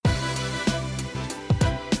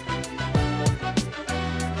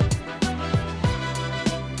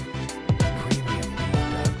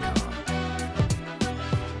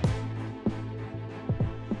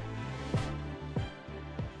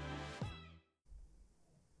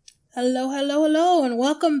Hello, hello, hello, and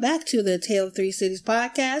welcome back to the Tale of Three Cities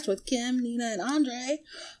podcast with Kim, Nina, and Andre.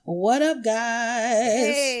 What up,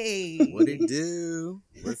 guys? Hey! What it do?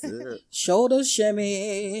 What's up? Shoulder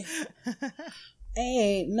shimmy.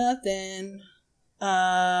 Ain't nothing.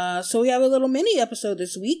 So we have a little mini episode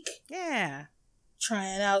this week. Yeah.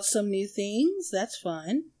 Trying out some new things. That's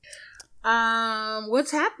fun.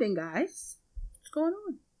 What's happening, guys? What's going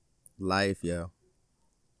on? Life, yo.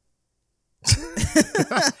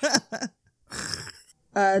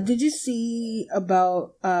 Did you see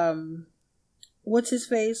about what's his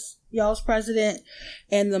face, y'all's president,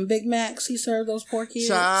 and them Big Macs he served those poor kids?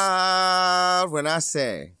 Child, when I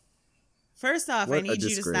say. First off, I need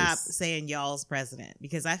you to stop saying y'all's president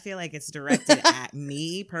because I feel like it's directed at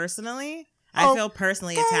me personally. I feel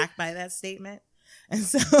personally attacked by that statement. And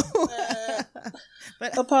so,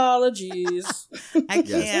 but apologies. I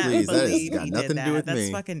can't believe got he nothing did to do with that. That's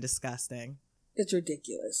me. fucking disgusting. It's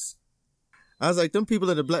ridiculous. I was like, them people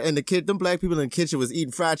in the black them black people in the kitchen was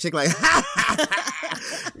eating fried chicken like,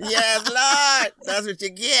 yes, Lord, that's what you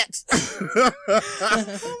get.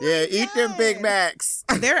 Yeah, eat them Big Macs.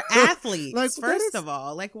 They're athletes, like, first of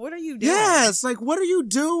all. Like, what are you doing? Yes, like, what are you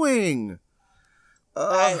doing?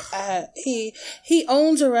 He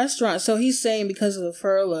owns a restaurant, so he's saying because of the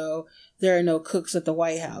furlough, there are no cooks at the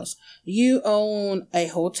White House. You own a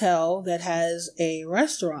hotel that has a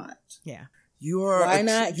restaurant. Yeah. Why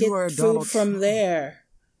not get food from there?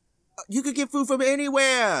 You could get food from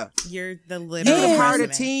anywhere. You're the literal You're part of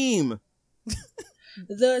president. a team.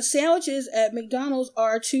 The sandwiches at McDonald's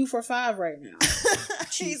are 2 for $5 right now.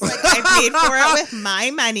 She's like, I paid for it with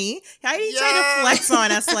my money. How do you try to flex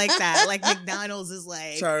on us like that? Like McDonald's is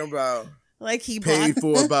like, Talking about like he paid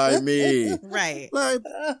for by me. Right. Like,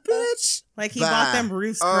 bitch. Like he bought them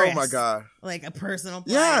Ruth's Chris. Oh my God. Like a personal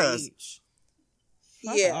pie Yes. each.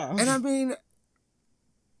 Yeah. And I mean,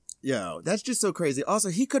 yo, that's just so crazy. Also,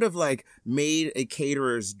 he could have like made a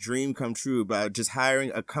caterer's dream come true by just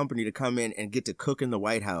hiring a company to come in and get to cook in the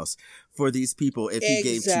White House for these people if he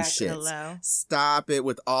gave two shits. Hello. Stop it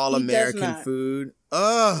with all He American food.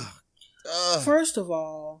 Ugh. First of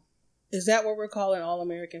all, is that what we're calling all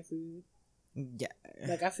American food? Yeah.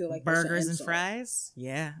 Like, I feel like burgers and fries.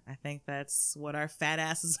 Yeah, I think that's what our fat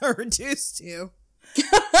asses are reduced to.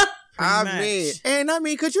 I mean,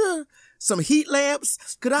 could you some heat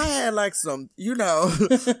lamps? Could I have like some, like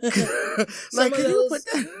could you put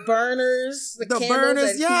burners? The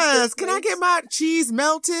burners, yes. Can I get my cheese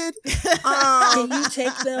melted? Can you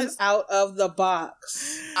take them out of the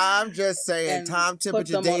box? I'm just saying, time,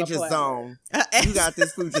 temperature, danger zone. You got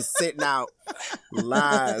this food just sitting out.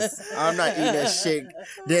 Lies. I'm not eating that shit.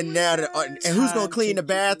 Then now, and who's gonna clean the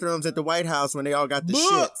bathrooms at the White House when they all got the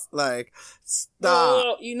shits? Like, stop.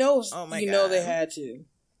 Well, you know they had to.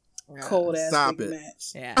 Cold ass Big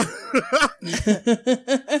Macs. Yeah.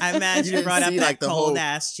 I imagine you brought up that cold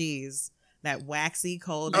ass cheese. That waxy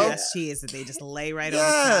cold ass cheese that they just lay right on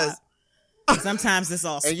the top. Sometimes it's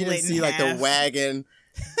all split in half. And you didn't see like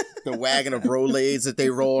the wagon of Rolaids that they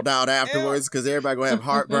rolled out afterwards because everybody gonna have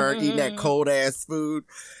heartburn eating that cold ass food.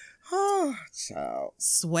 Oh, child.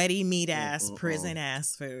 Sweaty meat ass, prison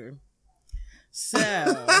ass food. So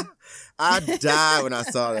I died when I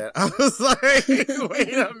saw that. I was like,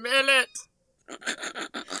 wait a minute.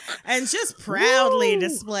 And just proudly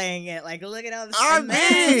displaying it. Like, look at all this.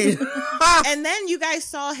 And then you guys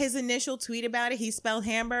saw his initial tweet about it. He spelled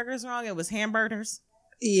hamburgers wrong. It was hamburgers.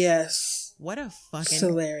 Yes. What a fucking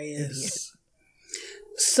hilarious idiot.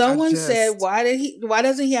 Someone said, why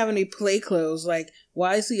doesn't he have any play clothes? Like,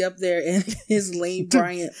 why is he up there in his Lane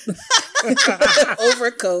Bryant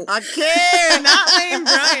overcoat? I can't. Not Lane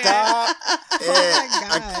Bryant. Stop Oh my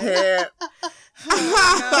God. I can't.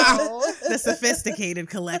 Oh, no. The sophisticated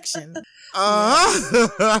collection.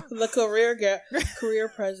 The career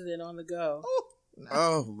president on the go.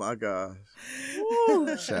 Oh my God.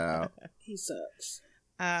 Child. He sucks.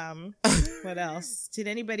 What else? Did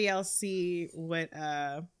anybody else see what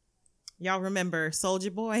y'all remember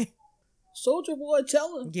Soulja Boy? Soulja Boy,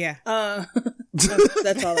 tell him. Yeah.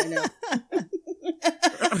 That's all I know.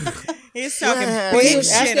 He's talking he big was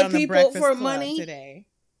shit asking on the people Breakfast for Club money today.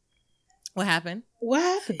 What happened?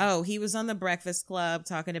 Oh, he was on the Breakfast Club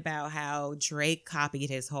talking about how Drake copied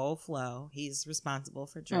his whole flow. He's responsible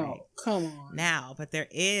for Drake. Oh, come on. Now, but there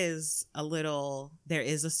is a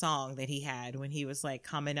song that he had when he was like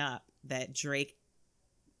coming up that Drake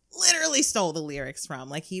literally stole the lyrics from.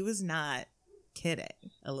 Like, he was not kidding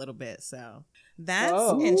a little bit. So that's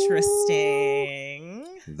interesting.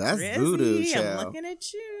 That's Rizzy, voodoo, child. I'm looking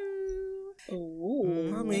at you.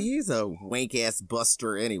 Ooh. I mean, he's a wank ass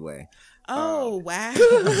buster anyway. Oh, wow.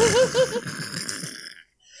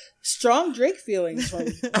 strong Drake feelings from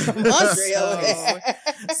Andre over there.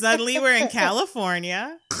 Suddenly we're in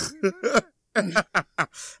California.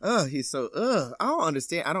 He's so, I don't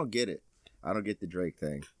understand. I don't get it. I don't get the Drake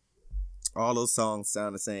thing. All those songs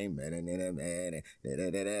sound the same.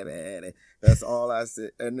 That's all I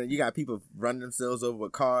said. And then you got people running themselves over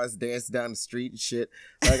with cars, dancing down the street and shit.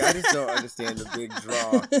 Like, I just don't understand the big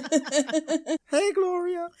draw. Hey,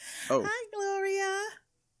 Gloria. Oh. Hi, Gloria.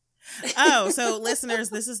 Oh, so listeners,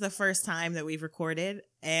 this is the first time that we've recorded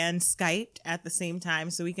and Skyped at the same time,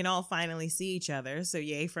 so we can all finally see each other. So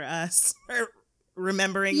yay for us for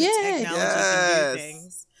remembering the technology to do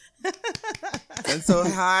things. And so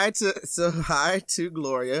hi to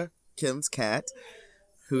Gloria, Kim's cat,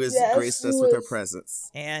 who has graced us with her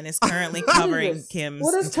presence. And is currently covering Kim's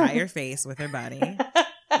entire face with her body.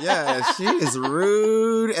 Yeah, she is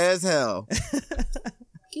rude as hell.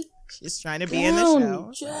 She's trying to be in the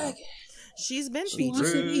show. Jack. She's been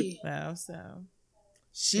featured though, so.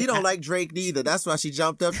 She don't like Drake neither. That's why she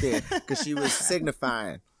jumped up there, because she was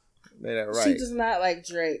signifying. Right. She does not like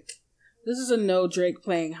Drake. This is a no Drake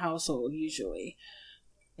playing household usually.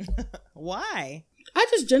 Why? I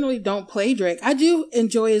just generally don't play Drake. I do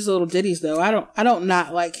enjoy his little ditties though. I don't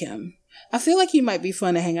not like him. I feel like he might be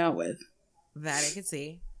fun to hang out with. That I could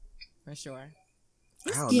see, for sure.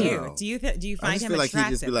 I don't know. Do you find him like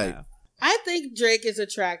attractive? Just be like, I think Drake is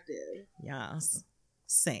attractive. Yes,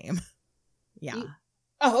 same. Yeah.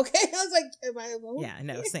 Oh, okay. I was like, am I alone? Yeah,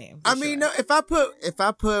 no, same. I mean, no. If I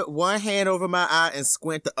put one hand over my eye and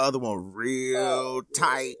squint the other one real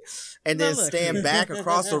tight, and then stand back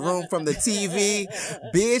across the room from the TV,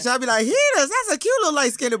 bitch, I'd be like, that's a cute little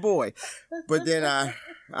light skinned boy. But then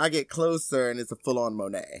I get closer and it's a full on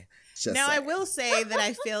Monet. Now, I will say that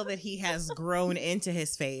I feel that he has grown into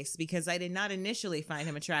his face, because I did not initially find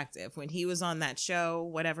him attractive when he was on that show,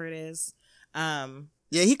 whatever it is. Yeah,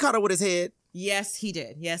 he caught up with his head. Yes, he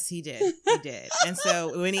did. He did. And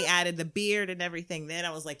so when he added the beard and everything, then I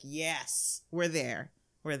was like, yes, we're there.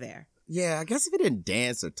 Yeah, I guess if he didn't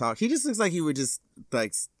dance or talk, he just looks like he would just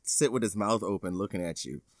like sit with his mouth open looking at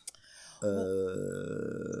you. So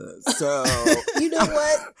you know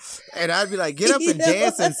what? And I'd be like, get up and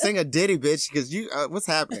dance and sing a ditty, bitch, because you what's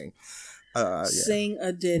happening? Yeah. Sing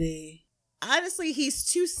a ditty. Honestly, he's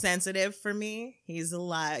too sensitive for me. He's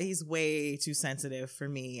way too sensitive for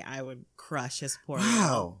me. I would crush his poor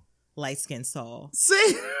light-skinned soul.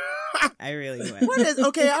 See? I really would. What is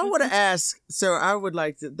okay? I want to ask. So I would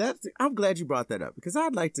like to. I'm glad you brought that up, because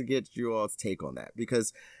I'd like to get you all's take on that,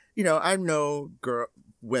 because I know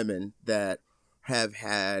women that have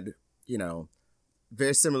had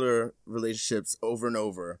very similar relationships over and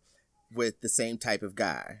over with the same type of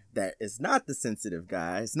guy that is not the sensitive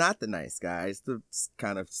guy, it's not the nice guy, it's the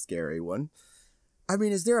kind of scary one. I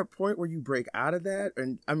mean, is there a point where you break out of that?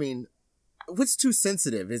 And I mean, what's too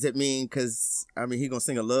sensitive? Is it mean because he gonna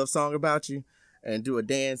sing a love song about you and do a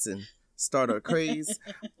dance and start a craze,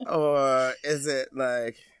 or is it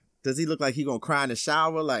like, does he look like he gonna cry in the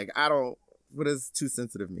shower? Like, what does too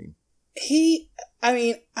sensitive mean?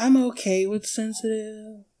 I'm okay with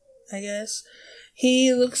sensitive, I guess.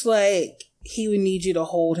 He looks like he would need you to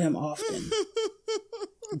hold him often.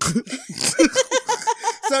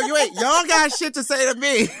 So y'all got shit to say to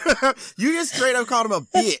me. You just straight up called him a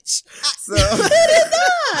bitch. So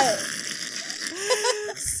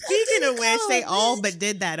speaking of which, they all but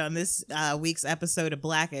did that on this week's episode of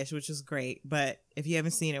Blackish, which was great. But if you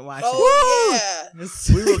haven't seen it, watch it. Oh yeah,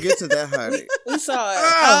 we will get to that, honey. We saw it.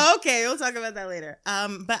 Oh, okay, we'll talk about that later.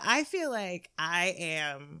 But I feel like I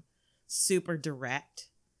am super direct,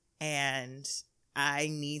 and I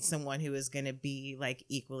need someone who is going to be like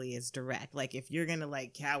equally as direct. Like, if you're going to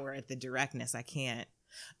like cower at the directness, I can't.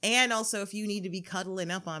 And also, if you need to be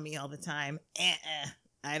cuddling up on me all the time,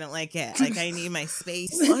 I don't like it. Like, I need my space.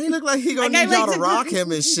 Why he look like he gonna need y'all to rock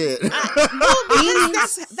him and shit?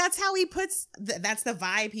 That's how he puts. That's the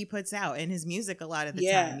vibe he puts out in his music a lot of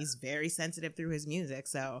the time. He's very sensitive through his music,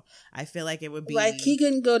 so I feel like it would be like he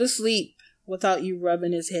couldn't go to sleep without you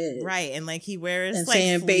rubbing his head, right? And like he wears and like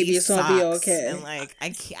saying, "Baby, it's gonna be okay." And like I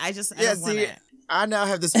don't want it. I now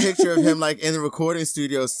have this picture of him like in the recording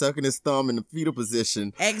studio, sucking his thumb in the fetal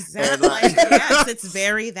position. Exactly. Like, yes, it's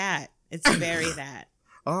very that.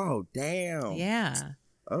 Oh, damn. Yeah.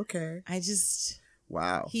 Okay.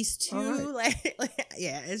 Wow. He's too like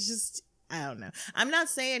yeah, it's just, I don't know. I'm not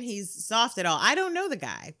saying he's soft at all. I don't know the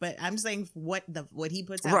guy, but I'm saying what he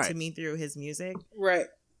puts out to me through his music. Right.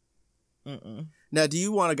 Mm-mm. Now, do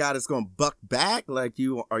you want a guy that's going to buck back? Like,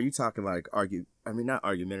 are you talking like not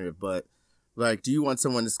argumentative, but like, do you want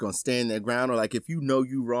someone that's going to stand their ground? Or like, if you know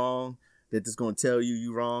you wrong, that just going to tell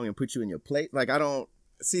you wrong and put you in your place? Like,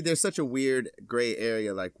 See, there's such a weird gray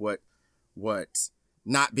area, like what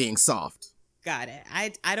not being soft. Got it.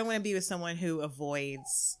 I don't want to be with someone who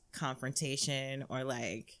avoids confrontation or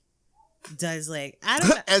like does like I don't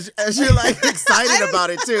know. as you're like excited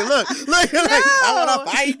about it too. Look, no, like I want to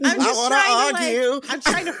fight. I want to argue. Like, I'm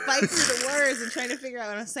trying to fight through the words and trying to figure out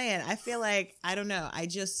what I'm saying. I feel like I don't know.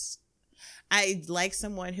 I like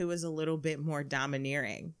someone who is a little bit more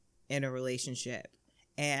domineering in a relationship.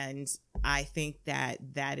 And I think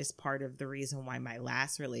that is part of the reason why my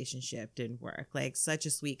last relationship didn't work. Like, such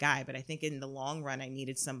a sweet guy, but I think in the long run, I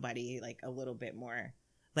needed somebody like a little bit more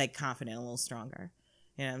like confident, a little stronger.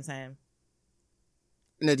 You know what I'm saying?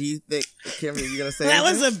 Now, do you think, Kim, are you going to say that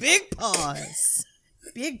anything? was a big pause.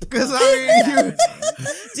 Big pause. Because I mean,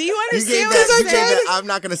 do you understand what I'm saying? I'm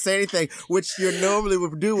not going to say anything, which you normally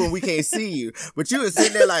would do when we can't see you. But you were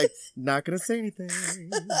sitting there like, not going to say anything.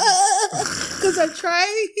 Because I'm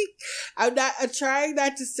trying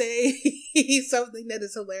not to say something that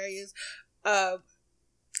is hilarious. I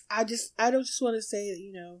don't just want to say that,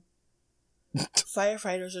 you know,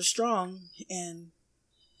 firefighters are strong and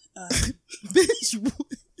bitch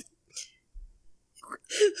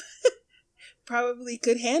probably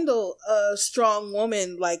could handle a strong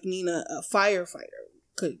woman like Nina. A firefighter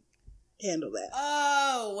could handle that.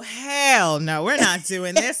 Oh, hell no. We're not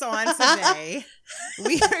doing this on today.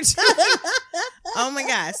 We are trying. Oh my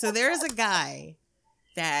God. So there is a guy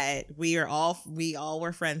that we all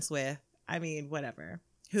were friends with. I mean, whatever.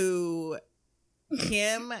 Who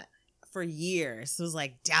Kim for years was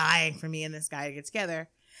like dying for me and this guy to get together.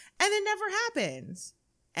 And it never happened.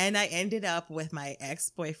 And I ended up with my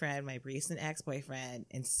ex-boyfriend, my recent ex-boyfriend,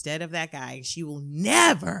 instead of that guy. She will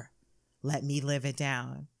never let me live it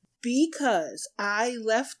down. Because I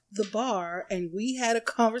left the bar and we had a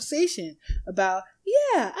conversation about,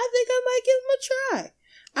 yeah, I think I might give him a try.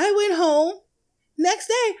 I went home. Next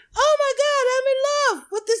day, oh my God, I'm in love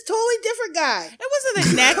with this totally different guy. It wasn't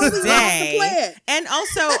the next day. And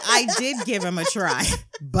also, I did give him a try,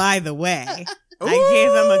 by the way. Ooh, I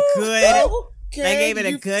gave him a good... okay, I gave it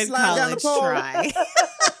a good college try.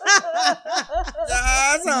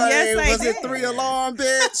 Yes, was it 3 alarm,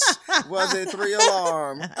 bitch? Was it 3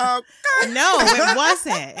 alarm? Okay. No, it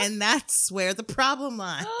wasn't. And that's where the problem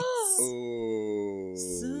lies. Oh,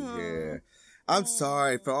 yeah. I'm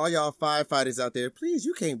sorry for all y'all firefighters out there. Please,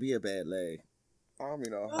 you can't be a bad leg. You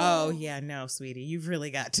know. Oh yeah, no, sweetie. You've really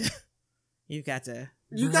got to. I'm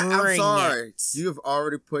sorry. It. You've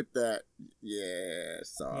already put that. Yeah,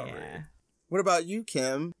 sorry. Yeah. What about you,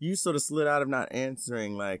 Kim? You sort of slid out of not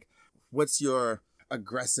answering. Like, what's your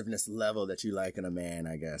aggressiveness level that you like in a man,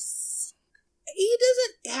 I guess? He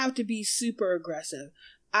doesn't have to be super aggressive.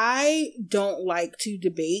 I don't like to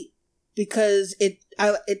debate because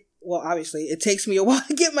well, obviously, it takes me a while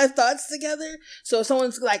to get my thoughts together. So if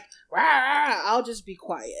someone's like, rah, rah, I'll just be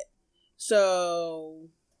quiet. So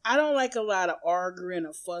I don't like a lot of arguing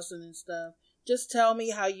or fussing and stuff. Just tell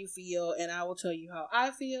me how you feel, and I will tell you how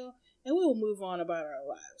I feel, and we will move on about our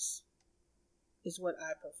lives. Is what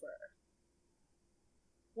I prefer.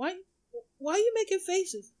 Why are you making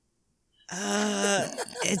faces?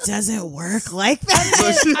 It doesn't work like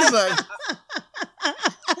that.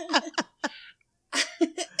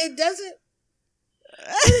 It doesn't.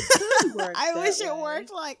 I wish it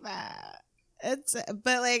worked like that.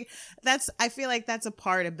 I feel like that's a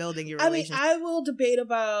part of building your relationship. I mean, I will debate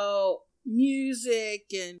about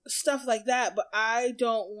music and stuff like that, but I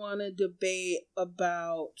don't want to debate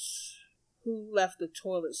about who left the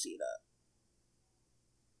toilet seat up.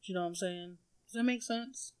 You know what I'm saying? Does that make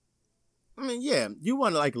sense? I mean, yeah. You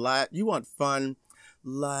want you want fun,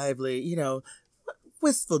 lively, you know,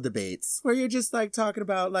 wistful debates where you're just like talking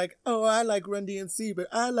about like, oh, I like Run DMC, but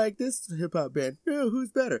I like this hip hop band. Oh, who's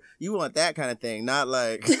better? You want that kind of thing, not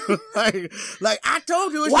like like I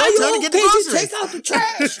told you it's your turn to get the groceries. Why you take out the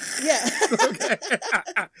trash? Yeah. Okay.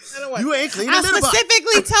 You ain't cleaning I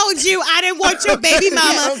specifically told you I didn't want your baby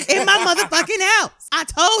mama in my motherfucking house. I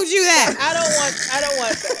told you that. I don't want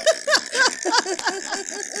that.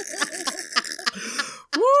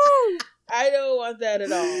 Woo! I don't want that at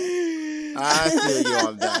all. I feel you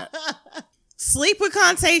on that. Sleep with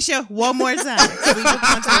Contatia one more time. Sleep with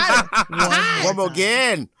Contatia. One more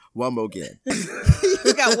again. One more again.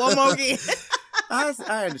 You got one more again. I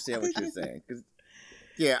understand what you're saying.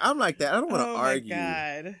 Yeah, I'm like that. I don't want to argue. Oh,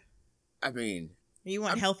 my God. I mean... You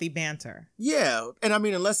want healthy banter. Yeah. And I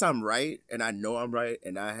mean, unless I'm right, and I know I'm right,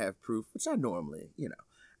 and I have proof, which I normally, you know.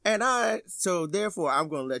 And so therefore, I'm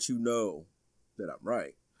going to let you know that I'm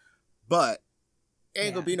right. But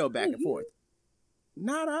ain't going to be no back and forth.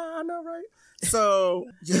 I know, right? So,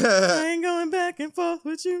 I ain't going back and forth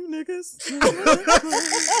with you niggas.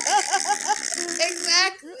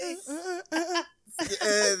 Exactly.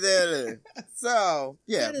 So,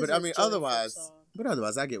 yeah, but I mean, otherwise,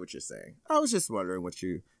 I get what you're saying. I was just wondering what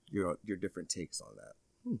your different takes on that.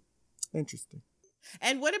 Interesting.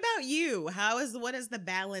 And what about you? What is the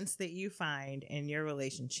balance that you find in your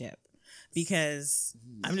relationship? Because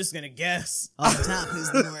I'm just gonna guess off the top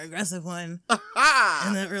who's the more aggressive one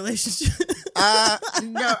in that relationship.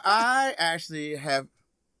 No, I actually have.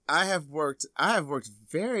 I have worked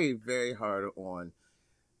very, very hard on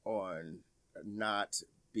not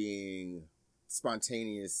being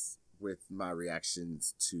spontaneous with my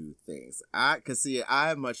reactions to things. I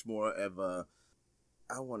am much more of a.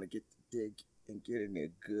 I want to get the dig and get in there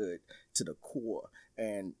good to the core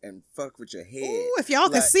and fuck with your head. Ooh, if y'all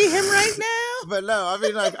can see him right now. But no, I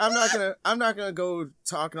mean, like, I'm not gonna go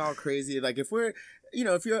talking all crazy. Like, if we're,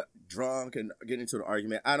 if you're drunk and get into an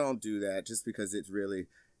argument, I don't do that just because it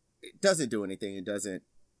doesn't do anything. It doesn't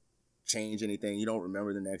change anything. You don't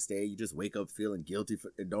remember the next day. You just wake up feeling guilty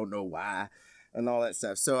and don't know why and all that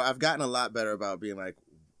stuff. So I've gotten a lot better about being like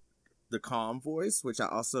the calm voice, which I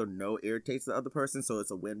also know irritates the other person. So it's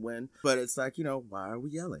a win-win. But it's like, why are we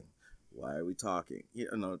yelling? Why are we talking?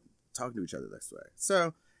 Talking to each other this way.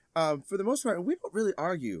 So for the most part, we don't really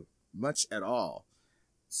argue much at all.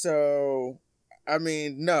 So I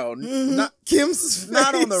mean, no, not Kim's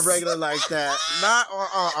not on the regular like that. Not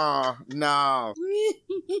no.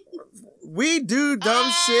 We do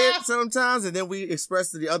dumb shit sometimes, and then we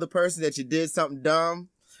express to the other person that you did something dumb.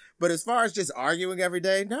 But as far as just arguing every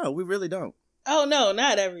day, no, we really don't. Oh no,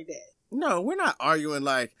 not every day. No, we're not arguing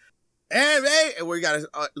like, hey, and we gotta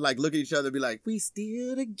like look at each other and be like, we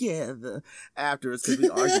still together afterwards because we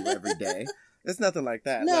argue every day. It's nothing like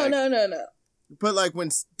that. No. But like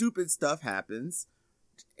when stupid stuff happens,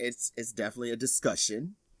 it's definitely a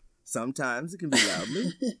discussion. Sometimes it can be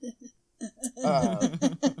loudly.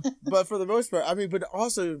 But for the most part, I mean, but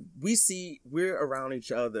also we're around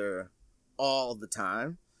each other all the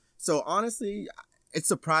time. So honestly, it's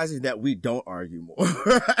surprising that we don't argue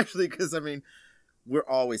more, actually, because I mean, we're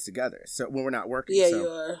always together. So when we're not working. Yeah, so, you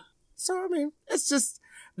are. So I mean, it's just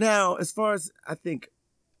now as far as I think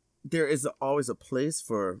there is always a place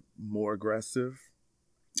for more aggressive,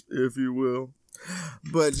 if you will.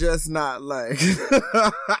 But just not like,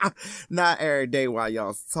 not every day while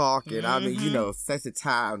y'all's talking. I mean, such a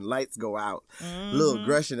time, lights go out. A little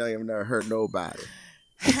aggression don't even never hurt nobody.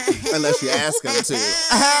 Unless you ask them to.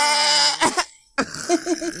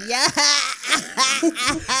 Yeah.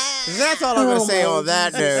 That's all I'm going to say on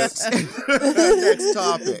that note. Next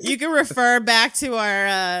topic. You can refer back to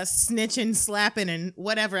our snitching, slapping, and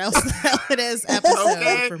whatever else the hell it is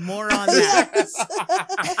episode for more on that.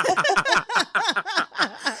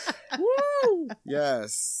 Woo!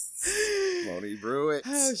 Yes. Won't he brew it?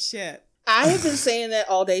 Oh, shit. I have been saying that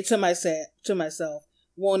all day to myself.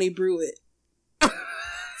 Won't he brew it?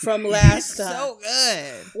 From last time. So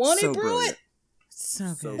good. Won't he brew it?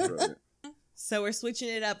 So good. So we're switching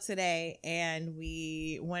it up today, and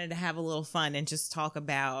we wanted to have a little fun and just talk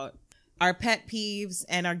about our pet peeves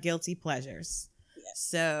and our guilty pleasures. Yes.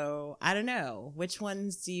 So I don't know. Which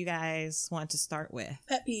ones do you guys want to start with?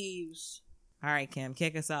 Pet peeves. All right, Kim,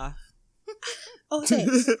 kick us off. Oh,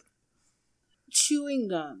 thanks. Chewing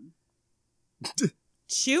gum.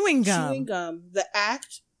 Chewing gum. Chewing gum. The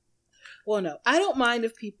act. Well, no. I don't mind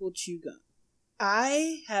if people chew gum.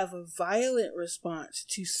 I have a violent response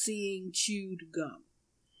to seeing chewed gum.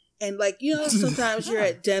 And sometimes you're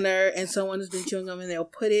at dinner and someone has been chewing gum and they'll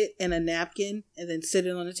put it in a napkin and then sit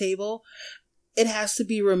it on the table. It has to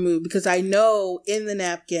be removed because I know in the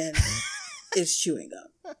napkin is chewing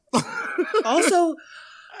gum. Also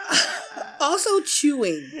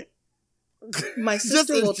chewing. My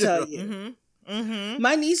sister will tell you. Mm-hmm. Mm-hmm.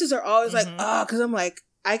 My nieces are always like, because I'm like,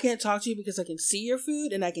 I can't talk to you because I can see your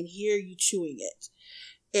food and I can hear you chewing it.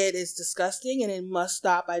 It is disgusting and it must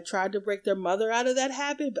stop. I tried to break their mother out of that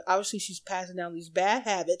habit, but obviously she's passing down these bad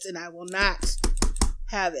habits and I will not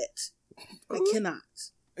have it. I cannot.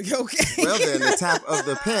 Okay. Well then, the tap of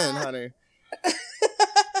the pen, honey.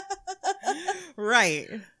 Right.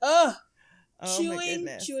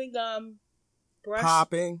 Chewing gum, brush,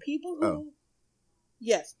 popping. People who,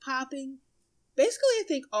 yes, popping. Basically, I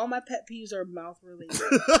think all my pet peeves are mouth related.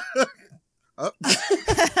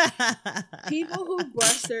 People who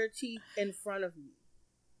brush their teeth in front of me.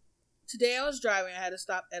 Today I was driving. I had to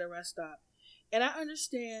stop at a rest stop. And I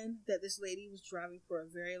understand that this lady was driving for a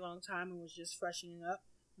very long time and was just freshening up.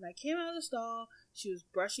 When I came out of the stall, she was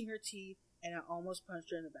brushing her teeth and I almost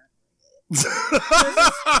punched her in the back This is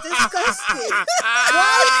disgusting.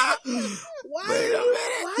 Why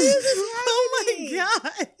is this happening? Oh my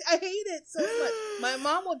God. I hate it so much. My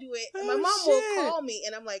mom will do it. And my mom will call me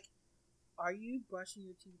and I'm like, are you brushing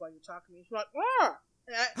your teeth while you're talking to me? She's like, ah!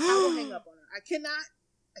 And I will hang up on her. I cannot.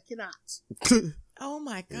 Oh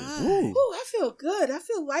my God. Ooh, I feel good. I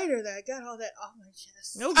feel lighter that I got all that off my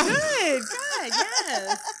chest. Oh, good. Good,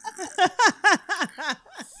 yes.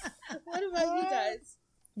 What about you guys?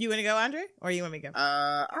 You want to go, Andre? Or you want me to go?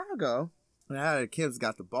 I'll go. Now the kids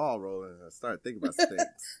got the ball rolling, I started thinking about some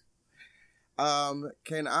things.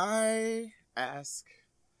 Can I ask,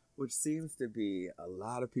 which seems to be a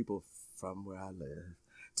lot of people from where I live,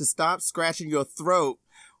 to stop scratching your throat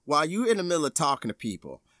while you in the middle of talking to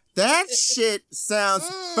people? That shit sounds,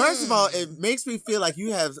 first of all, it makes me feel like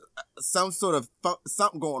you have some sort of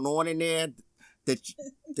something going on in there that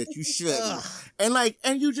you shouldn't.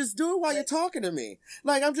 And you just do it while you're talking to me.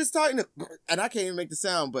 Like, I'm just talking to, and I can't even make the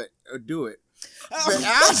sound, but do it. But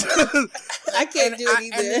I can't do it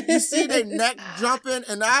either. And you see their neck jumping,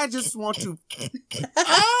 and I just want to.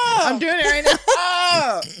 I'm doing it right now.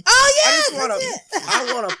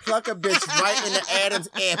 I want to pluck a bitch right in the Adam's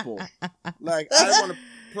apple. Like, I want to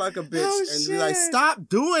pluck a bitch and be like, stop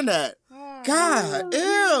doing that. God,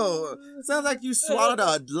 ew. Sounds like you swallowed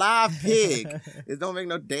a live pig. It don't make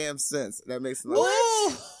no damn sense. That makes no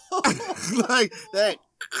sense. Like that.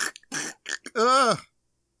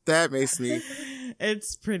 That makes me.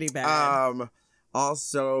 It's pretty bad.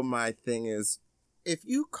 Also, my thing is, if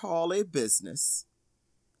you call a business,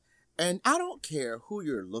 and I don't care who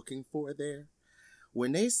you're looking for there,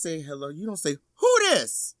 when they say hello, you don't say, who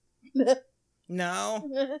this? No.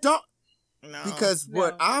 Don't. No. Because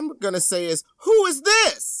what I'm going to say is, who is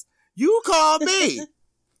this? You called me.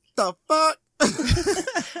 The fuck?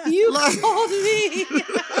 You called me.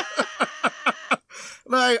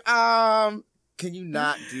 Like, can you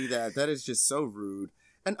not do that? That is just so rude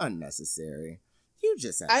and unnecessary. You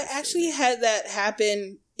just have I actually had that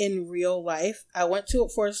happen in real life. I went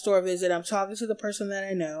for a store visit. I'm talking to the person that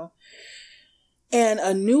I know. And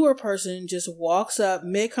a newer person just walks up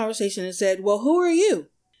mid-conversation and said, well, who are you?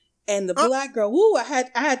 And the black girl, woo, I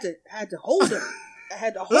had to hold her. I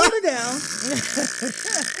had to hold her down.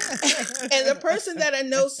 And the person that I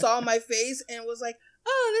know saw my face and was like,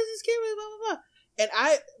 oh, this is Kimberly, blah, blah, blah. And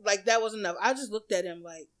I, like, that was enough. I just looked at him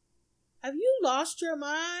like, have you lost your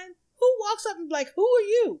mind? Who walks up and be like, who are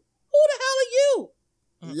you? Who the hell are you?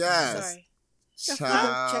 Yes. Sorry.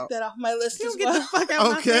 Check that off my list as well. Get the fuck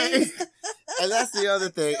out my face. And that's the other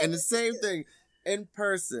thing. And the same thing in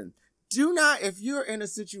person. Do not, if you're in a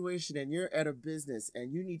situation and you're at a business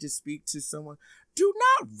and you need to speak to someone, do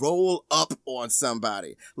not roll up on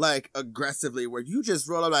somebody, like, aggressively, where you just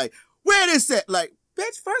roll up like, where is it? Like,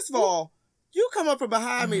 bitch, first of all, you come up from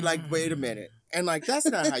behind me like, wait a minute. And, like, that's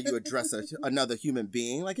not how you address another human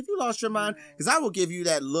being. Like, if you lost your mind, because I will give you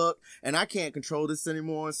that look, and I can't control this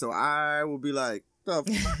anymore, so I will be like, the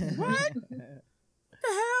fuck? What? The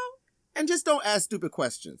hell? And just don't ask stupid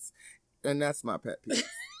questions. And that's my pet peeve.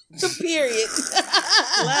 Period.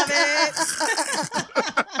 Love it.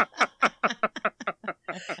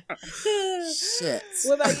 Shit.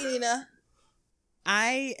 What about you, Nina?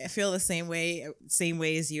 I feel the same way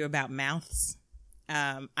as you about mouths.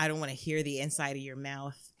 I don't want to hear the inside of your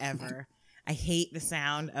mouth ever. I hate the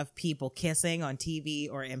sound of people kissing on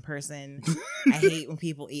TV or in person. I hate when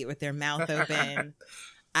people eat with their mouth open.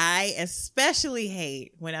 I especially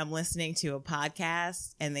hate when I'm listening to a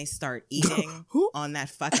podcast and they start eating on that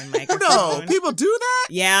fucking microphone. No, people do that?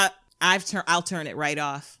 Yeah, I'll turn it right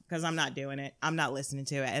off because I'm not doing it. I'm not listening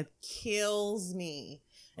to it. It kills me.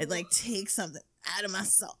 It like takes something out of my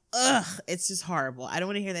soul. Ugh, it's just horrible. I don't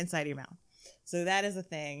want to hear the inside of your mouth. So that is a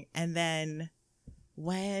thing. And then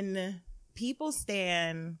when people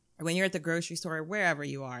stand, when you're at the grocery store or wherever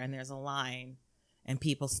you are and there's a line and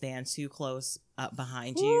people stand too close up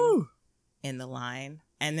behind you in the line,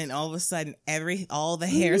 and then all of a sudden all the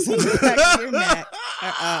hairs on the back of your neck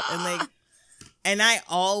are up, and I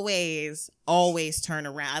always turn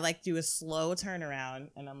around. I like do a slow turnaround,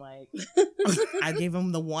 and I'm like, I give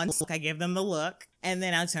them the one look, I give them the look, and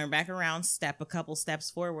then I turn back around, step a couple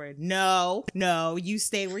steps forward. No, you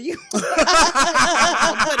stay where you are.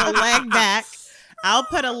 I'll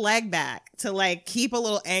put a leg back to like keep a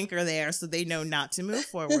little anchor there so they know not to move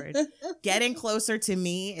forward. Getting closer to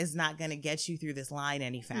me is not going to get you through this line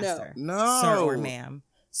any faster. No. Sir or ma'am.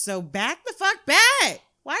 So back the fuck back.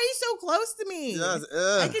 Why are you so close to me?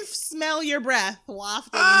 I can smell your breath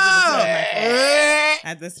wafting into the front of my face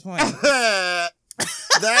at this point.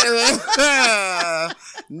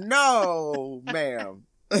 No, ma'am.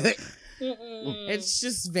 It's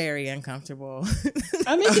just very uncomfortable.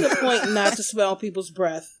 I make it a point not to smell people's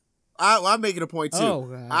breath. I make it a point too. Oh,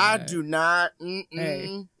 God. I do not.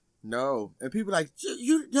 Hey. No. And people like,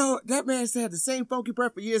 you know, that man's had the same funky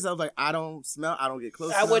breath for years. I was like, I don't smell. I don't get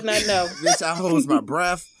close. I would not know. Bitch, I hold my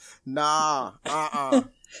breath. Nah. And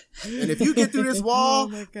if you get through this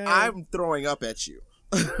wall, I'm throwing up at you.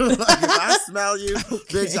 Like, if I smell you,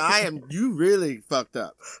 bitch, you really fucked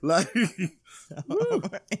up. Like,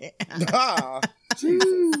 nah.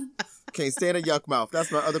 Jesus. Can't stand a yuck mouth.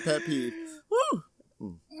 That's my other pet peeve. Woo.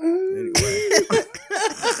 Anyway.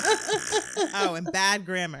 Oh, and bad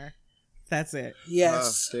grammar. That's it.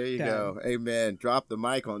 Yes. There you go. Amen. Drop the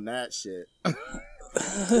mic on that shit.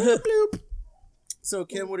 So,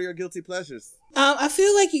 Kim, what are your guilty pleasures? I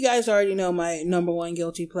feel like you guys already know my number one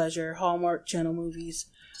guilty pleasure, Hallmark Channel movies.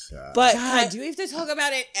 But God, do we have to talk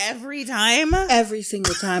about it every time? Every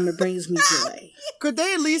single time it brings me joy. Could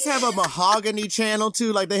they at least have a mahogany channel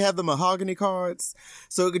too? Like they have the mahogany cards,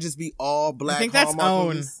 so it could just be all black. I think Hallmark that's own.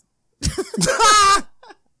 movies.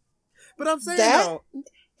 But I'm saying that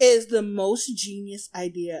is the most genius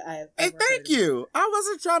idea I have ever Hey, thank you. I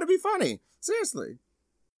wasn't trying to be funny. Seriously,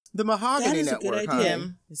 the Mahogany Network.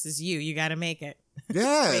 Kim, this is you. You got to make it.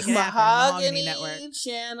 Yes. Make it happen. Mahogany Network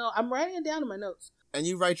Channel. I'm writing it down in my notes. And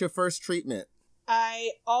you write your first treatment.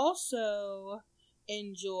 I also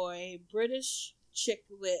enjoy British chick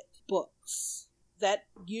lit books that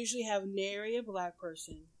usually have nary a black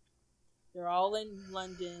person. They're all in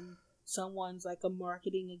London. Someone's like a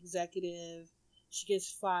marketing executive. She gets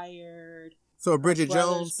fired. So Bridget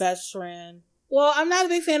Jones? Best friend. Well, I'm not a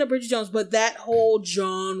big fan of Bridget Jones, but that whole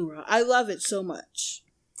genre, I love it so much.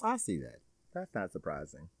 I see that. That's not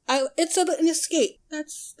surprising. It's an escape.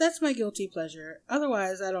 That's my guilty pleasure.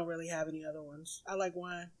 Otherwise, I don't really have any other ones. I like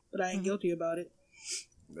wine, but I ain't guilty about it.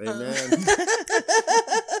 Amen.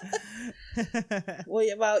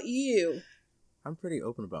 What about you? I'm pretty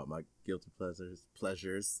open about my guilty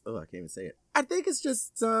pleasures. Oh, I can't even say it. I think it's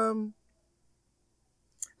just I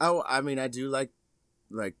do like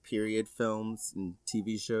period films and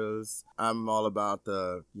TV shows. I'm all about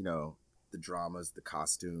the dramas, the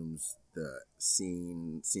costumes, the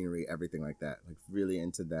scenery, everything like that. Like really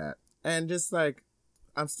into that. And just like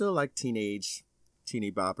I'm still like teeny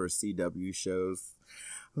bopper CW shows.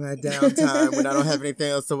 My downtime when I don't have anything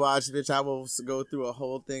else to watch, bitch, I will go through a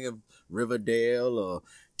whole thing of Riverdale or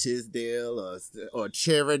Tisdale or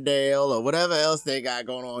Cherrydale or whatever else they got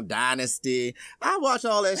going on, Dynasty. I watch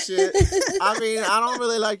all that shit. I mean, I don't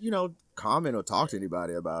really comment or talk to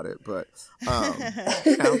anybody about it, but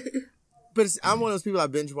but I'm one of those people I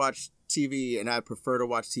binge watch TV and I prefer to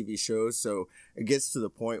watch TV shows, so it gets to the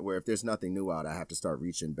point where if there's nothing new out, I have to start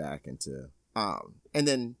reaching back into and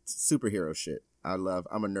then superhero shit. I'm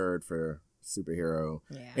a nerd for superhero.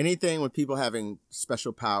 Yeah. Anything with people having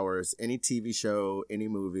special powers, any TV show, any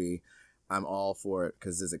movie, I'm all for it.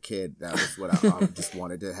 Because as a kid, that was what I just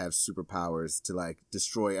wanted to have superpowers to like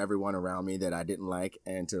destroy everyone around me that I didn't like,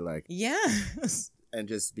 and to like and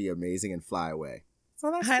just be amazing and fly away. So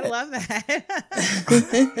that's I love that.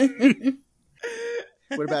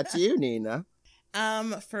 What about you, Nina?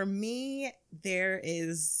 For me, there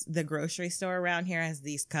is the grocery store around here has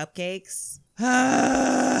these cupcakes.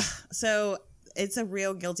 So it's a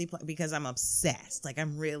real guilty pleasure because I'm obsessed. Like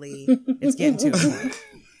it's getting to a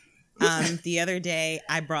point. The other day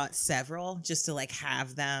I brought several just to like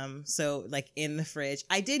have them. So like in the fridge,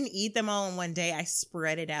 I didn't eat them all in one day. I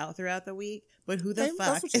spread it out throughout the week. But who the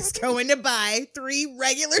fuck is going to buy 3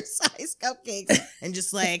 regular size cupcakes and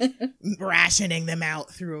just like rationing them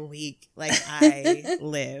out through a week? Like I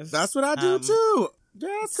live. That's what I do too.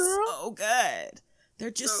 Yes, girl. So good.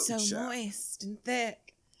 They're just so moist and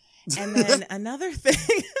thick. And then another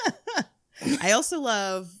thing, I also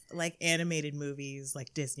love like animated movies,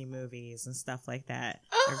 like Disney movies and stuff like that.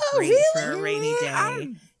 They're great really? for a rainy day.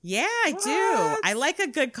 I do. I like a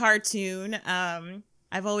good cartoon.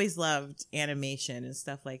 I've always loved animation and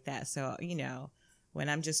stuff like that. So, when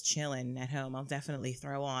I'm just chilling at home, I'll definitely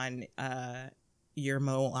throw on your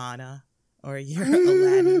Moana or your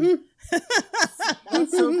Aladdin.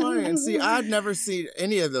 That's so funny. And see, I'd never seen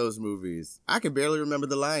any of those movies. I can barely remember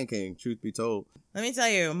The Lion King, truth be told. Let me tell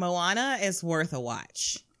you, Moana is worth a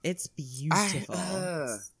watch. It's beautiful.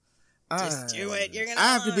 Just do it. You're gonna.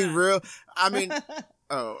 I have to be real. I mean,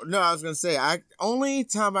 I was gonna say, only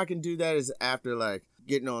time I can do that is after like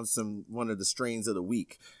getting on one of the strains of the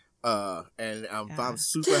week. And if I'm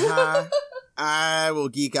super high, I will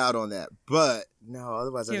geek out on that. But no,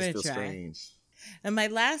 otherwise I just feel strange. And my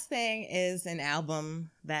last thing is an album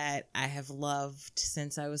that I have loved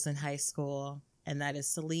since I was in high school, and that is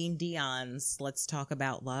Celine Dion's Let's Talk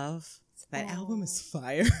About Love. That album is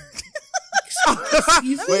fire.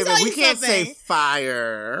 Wait a minute, we can't say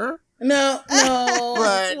fire. No.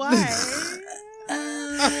 But Why?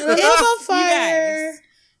 It's on fire. You guys,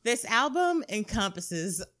 this album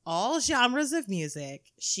encompasses all genres of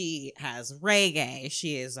music. She has reggae.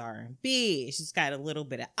 She is R&B. She's got a little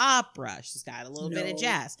bit of opera. She's got a little bit of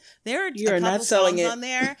jazz. There are a couple songs on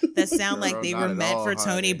there that sound like they were meant for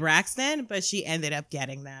Toni Braxton, but she ended up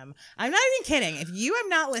getting them. I'm not even kidding. If you have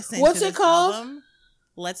not listened to this album,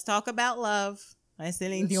 Let's Talk About Love by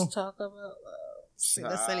Celine Dion. Let's talk about love.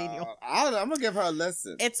 I'm going to give her a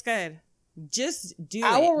listen. It's good. Just do it.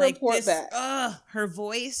 I will report back. Her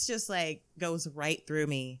voice just like goes right through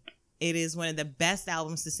me. It is one of the best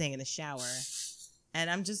albums to sing in the shower. And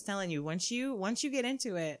I'm just telling you, once you get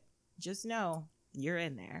into it, just know you're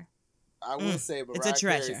in there. I will say it's a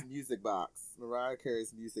treasure. Mariah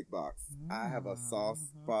Carey's music box. I have a soft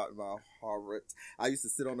spot in my heart. I used to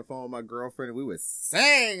sit on the phone with my girlfriend and we would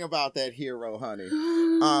sing about that hero, honey.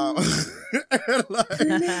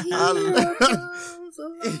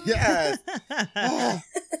 Yes.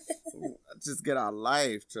 Just get our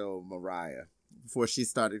life to Mariah before she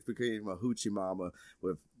started becoming a hoochie mama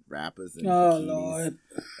with rappers and bikinis. Lord.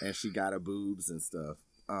 And she got her boobs and stuff.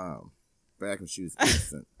 Back when she was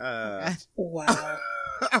innocent. Wow.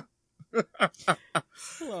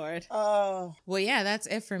 Lord. Well, yeah, that's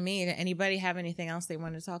it for me. Did anybody have anything else they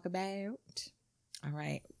want to talk about? All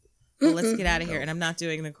right. Well, let's get out of here. And I'm not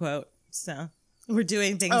doing the quote. So we're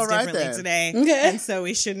doing things differently today. Okay. And so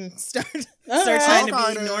we shouldn't start trying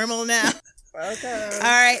to be normal now. Okay. All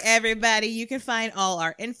right, everybody. You can find all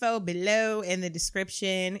our info below in the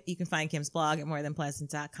description. You can find Kim's blog at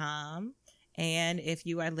morethanpleasant.com. And if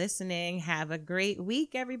you are listening, have a great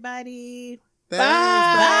week, everybody. Thanks,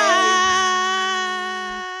 bye. Bye.